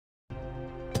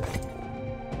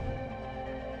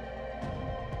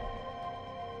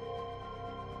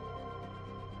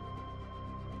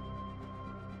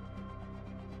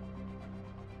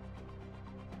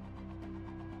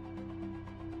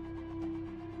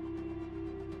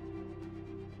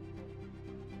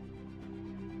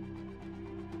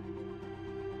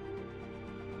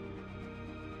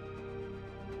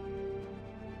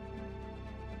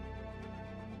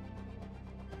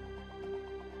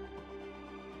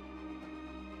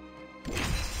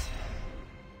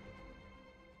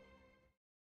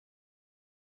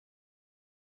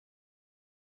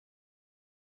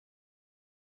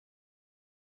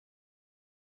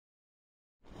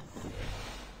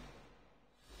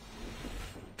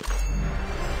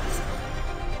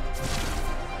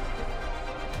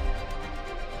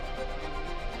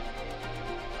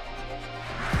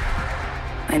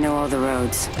I know all the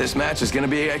roads. This match is gonna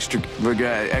be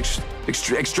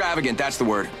extravagant, that's the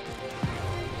word.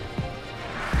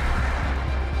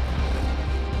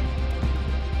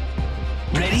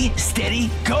 Ready, steady,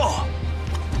 go!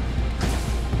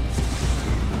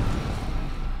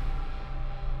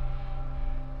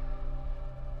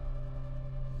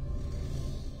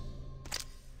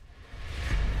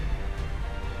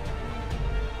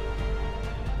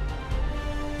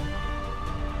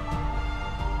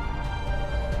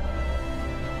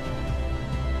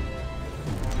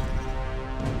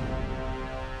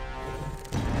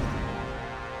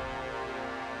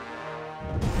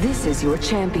 This is your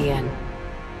champion.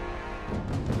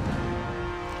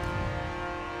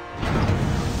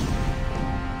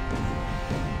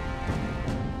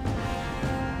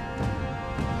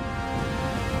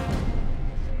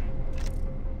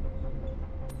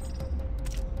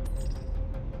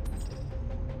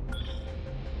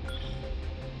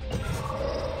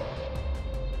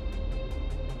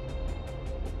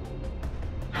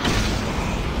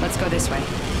 Let's go this way.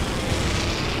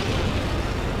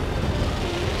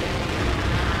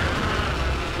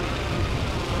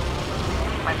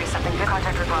 Might be something good.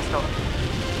 Contact with hostile.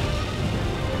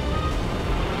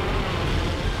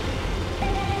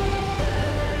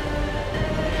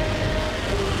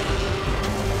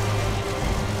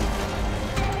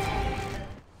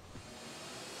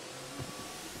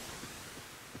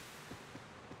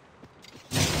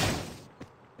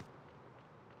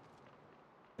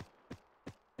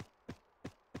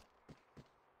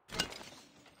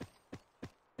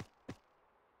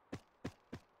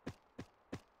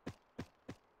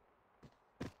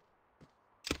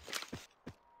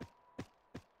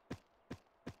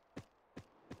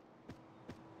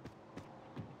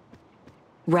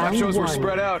 Round Shows we're one.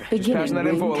 spread out. Just Beginning passing that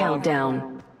ring info along.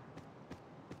 countdown.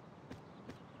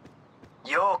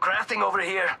 Yo, crafting over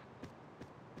here.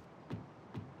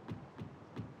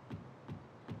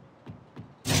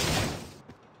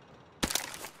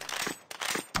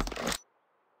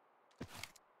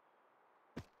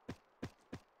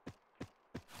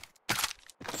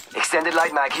 Extended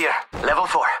light mag here. Level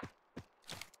 4.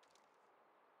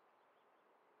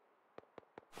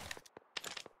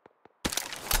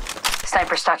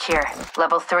 Sniper stock here.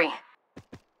 Level 3.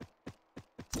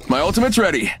 My ultimate's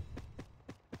ready.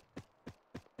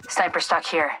 Sniper stock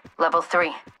here. Level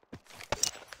 3.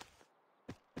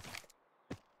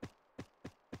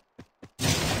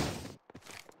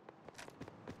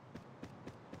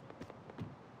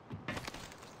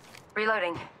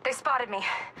 Reloading. They spotted me.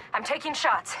 I'm taking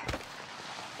shots.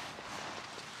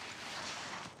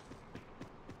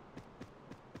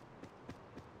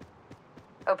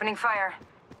 Opening fire.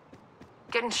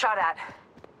 Getting shot at.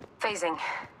 Phasing.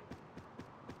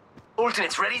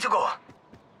 Ultimate's ready to go.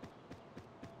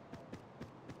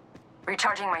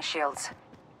 Recharging my shields.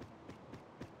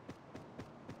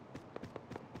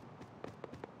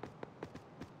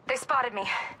 They spotted me.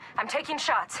 I'm taking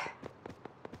shots.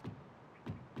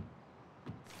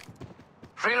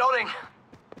 Reloading.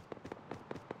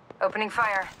 Opening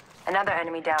fire. Another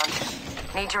enemy down.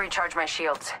 Need to recharge my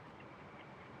shields.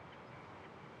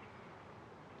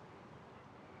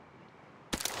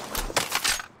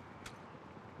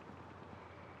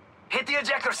 Hit the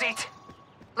ejector seat.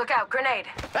 Look out, grenade.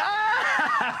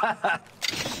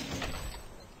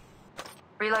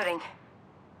 Reloading.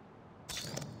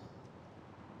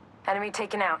 Enemy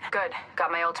taken out. Good.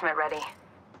 Got my ultimate ready.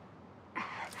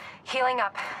 Healing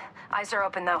up. Eyes are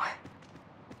open though.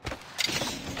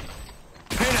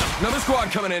 Hey now, another squad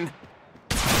coming in.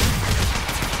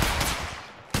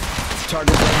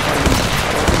 Target ready for you.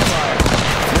 Open fire.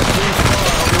 Next ring's far,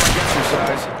 I'll be like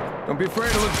exercise. Don't be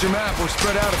afraid to look at your map, we're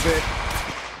spread out a bit.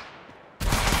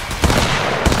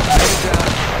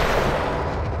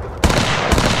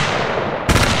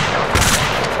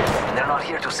 They're not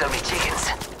here to sell me chickens.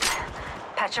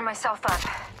 Patching myself up.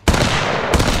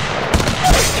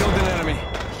 Killed an enemy.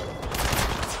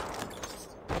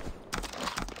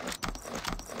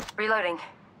 Reloading.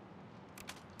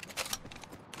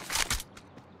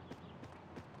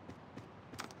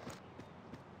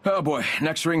 Oh boy,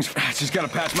 next ring's... Just gotta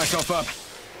patch myself up.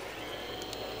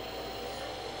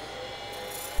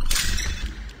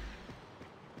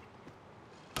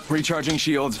 Recharging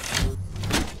shields.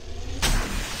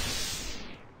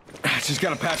 Just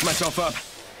gotta patch myself up.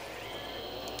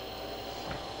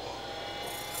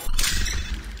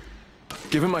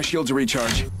 Giving my shields a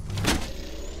recharge.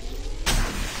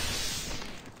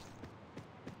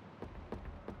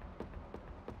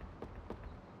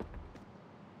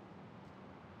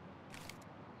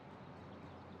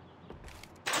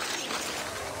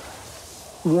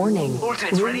 Warning.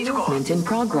 Ultimate's ready to go. Movement in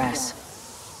progress.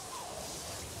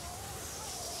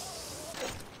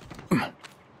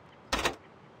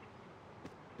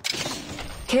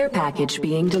 Care package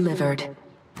being delivered.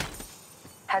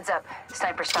 Heads up.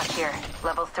 Sniper stuck here.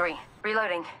 Level 3.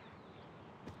 Reloading.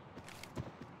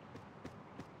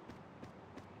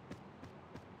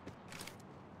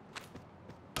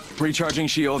 Recharging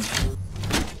shields.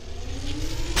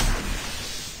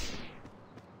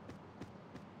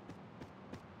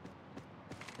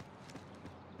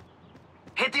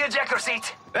 Hit the ejector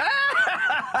seat.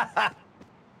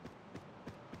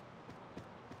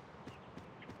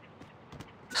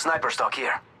 Sniper stock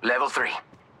here. Level 3.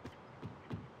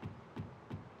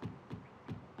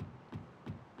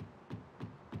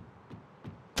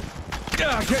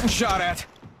 Getting shot at.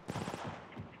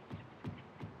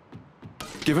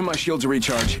 Giving my shields a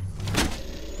recharge.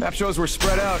 Map shows we're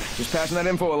spread out. Just passing that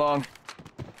info along.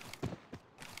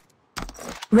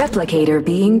 Replicator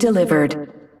being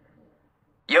delivered.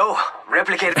 Yo,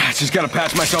 replicator. Just gotta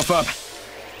patch myself up.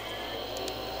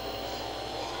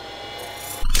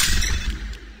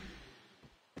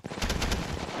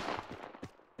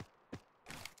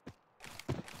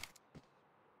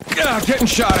 Getting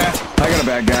shot at. I got a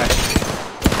bad guy.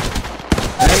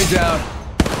 Enemy down.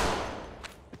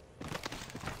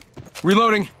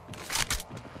 Reloading.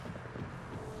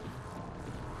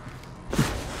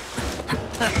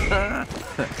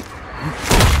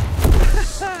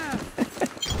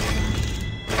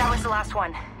 That was the last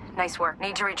one. Nice work.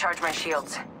 Need to recharge my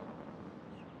shields.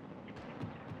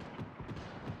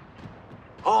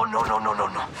 Oh, no, no, no, no,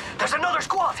 no. There's another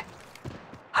squad.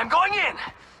 I'm going in.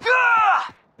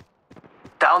 Ah!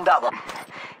 Down that one.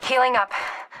 Healing up.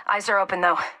 Eyes are open,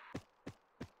 though.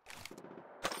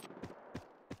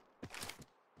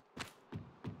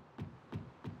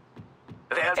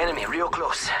 The enemy real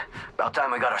close. About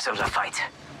time we got ourselves a fight.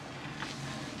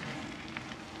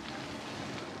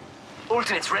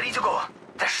 Alternates ready to go.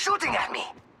 They're shooting at me.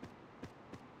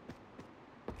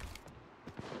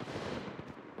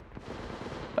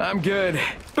 I'm good.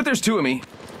 But there's two of me.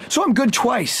 So I'm good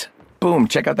twice. Boom,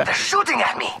 check out They're that. shooting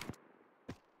at me.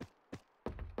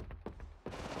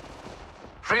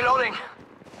 Reloading.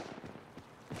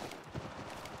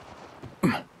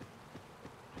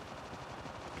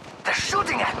 They're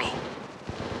shooting at me.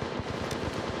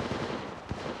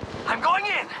 I'm going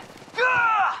in.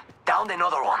 Ah! Downed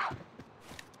another one.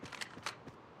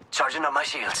 Charging up my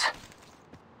shields.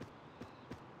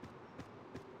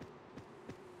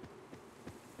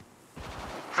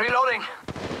 Reloading.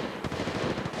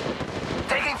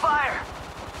 Taking fire.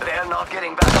 They're not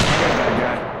getting back. Bad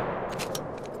guy.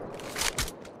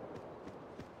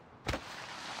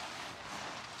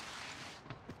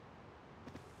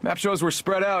 Map shows we're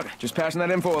spread out. Just passing that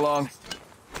info along.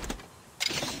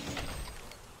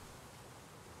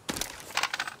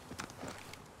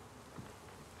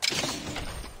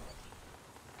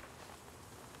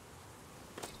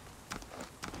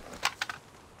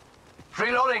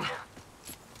 Reloading.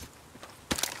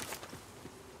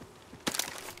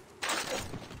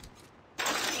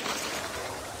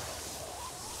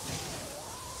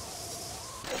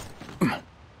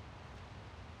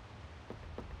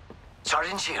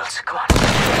 Charging shields. Come on.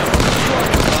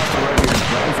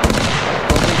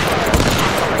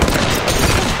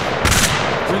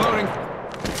 Reloading.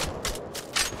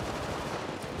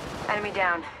 Enemy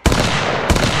down.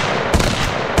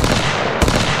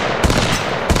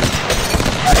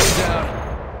 Enemy down.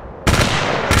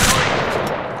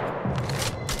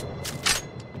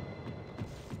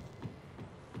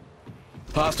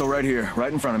 Hostile right here,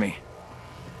 right in front of me.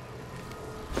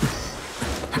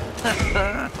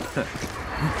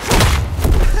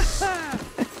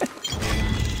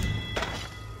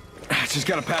 Just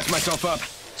gotta patch myself up.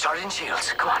 Charging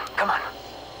shields. Come on. Come on.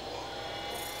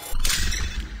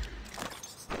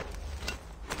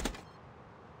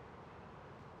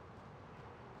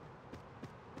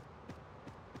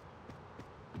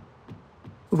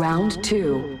 Round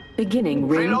 2. Beginning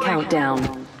ring Reloading.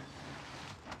 countdown.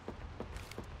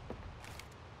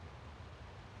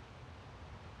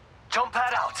 Jump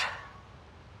pad out.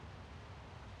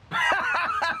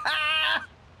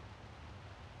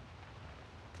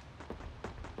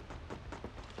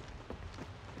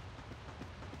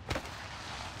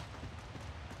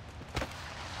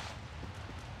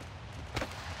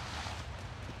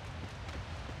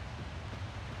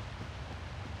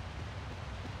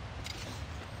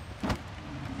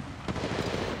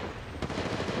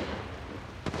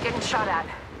 Getting shot at.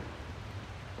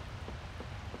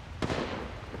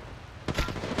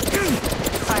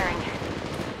 Firing.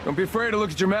 Don't be afraid to look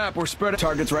at your map. We're spread out.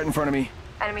 Targets right in front of me.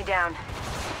 Enemy down.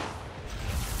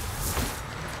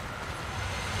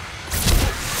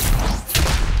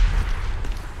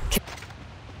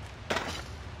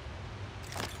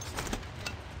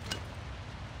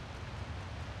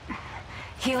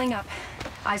 Healing up.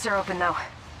 Eyes are open, though.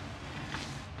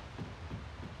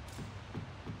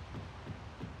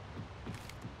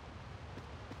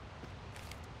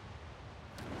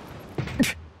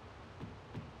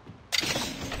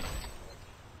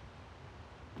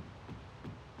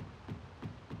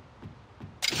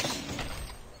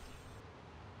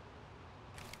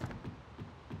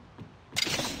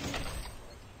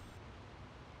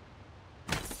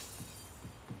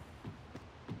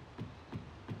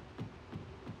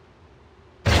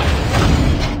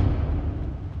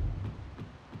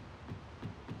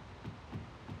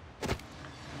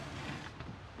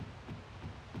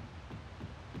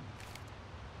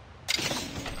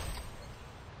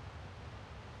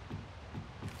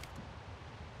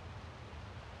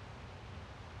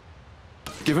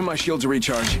 Giving my shields a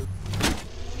recharge.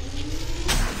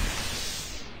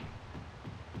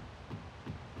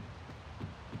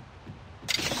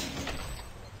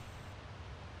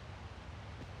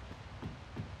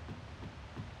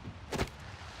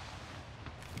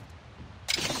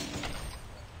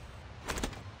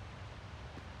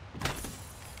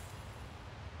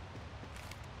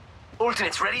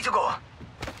 Alternates ready to go.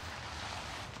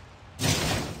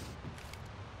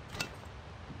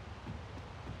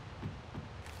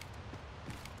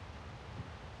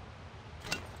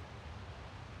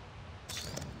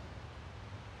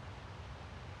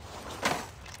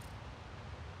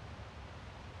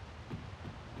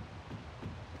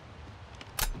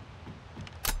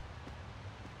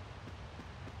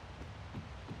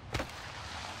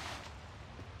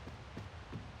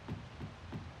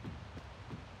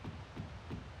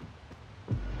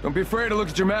 Don't be afraid to look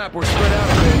at your map. We're spread out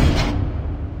a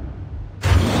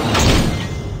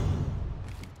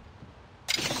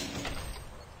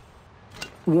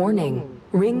bit. Warning.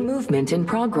 Ring movement in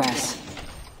progress.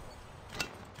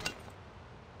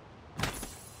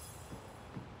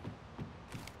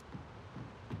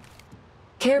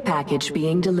 Care package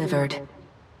being delivered.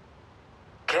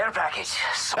 Care package.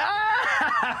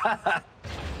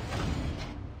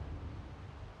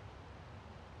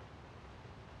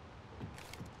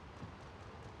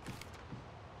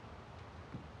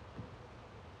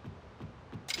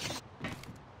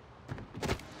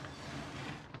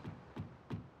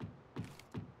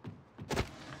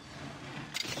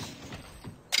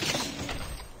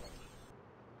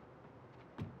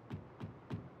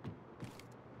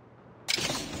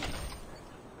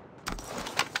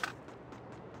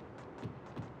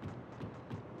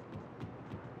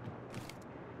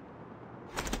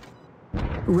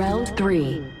 Round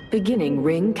 3. Beginning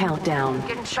ring countdown.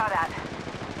 Getting shot at.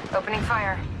 Opening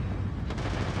fire.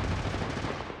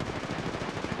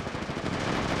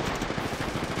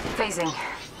 Phasing.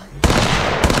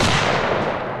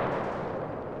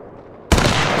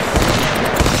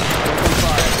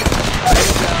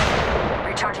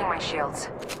 Recharging my shields.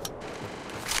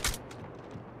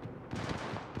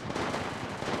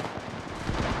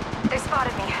 They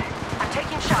spotted me. I'm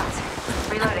taking shots.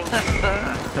 Reloading.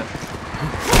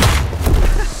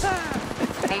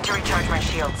 Need to recharge my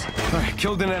shields. Alright,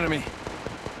 killed an enemy.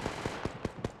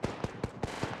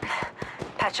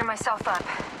 Patching myself up.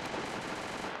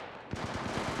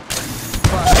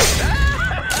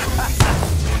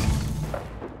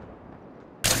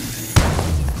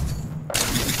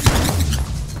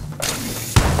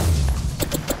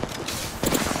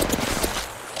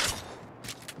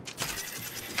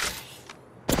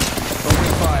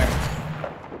 Open fire.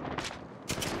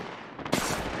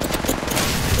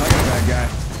 I got a bad guy.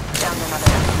 Down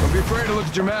another. Don't be afraid to look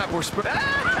at your map. We're spread.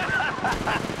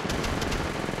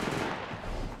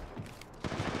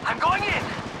 I'm going in!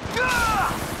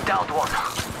 Downed one.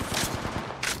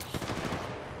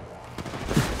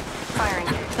 Firing.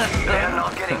 They're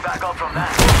not getting back up from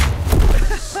that.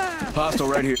 Hostile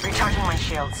right here. Recharging my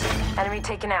shields. Enemy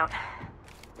taken out.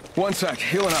 1 sec.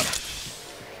 Healing up.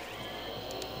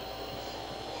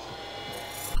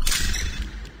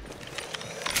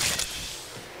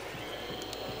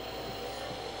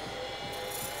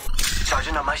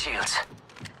 Charging up my shields.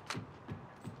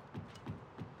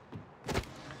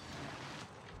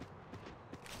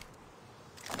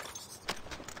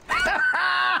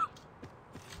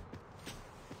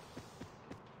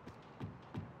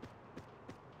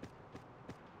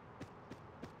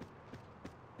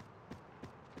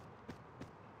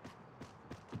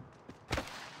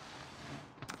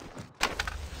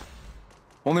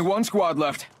 Only one squad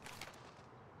left.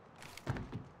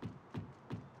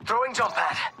 Throwing jump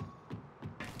pad.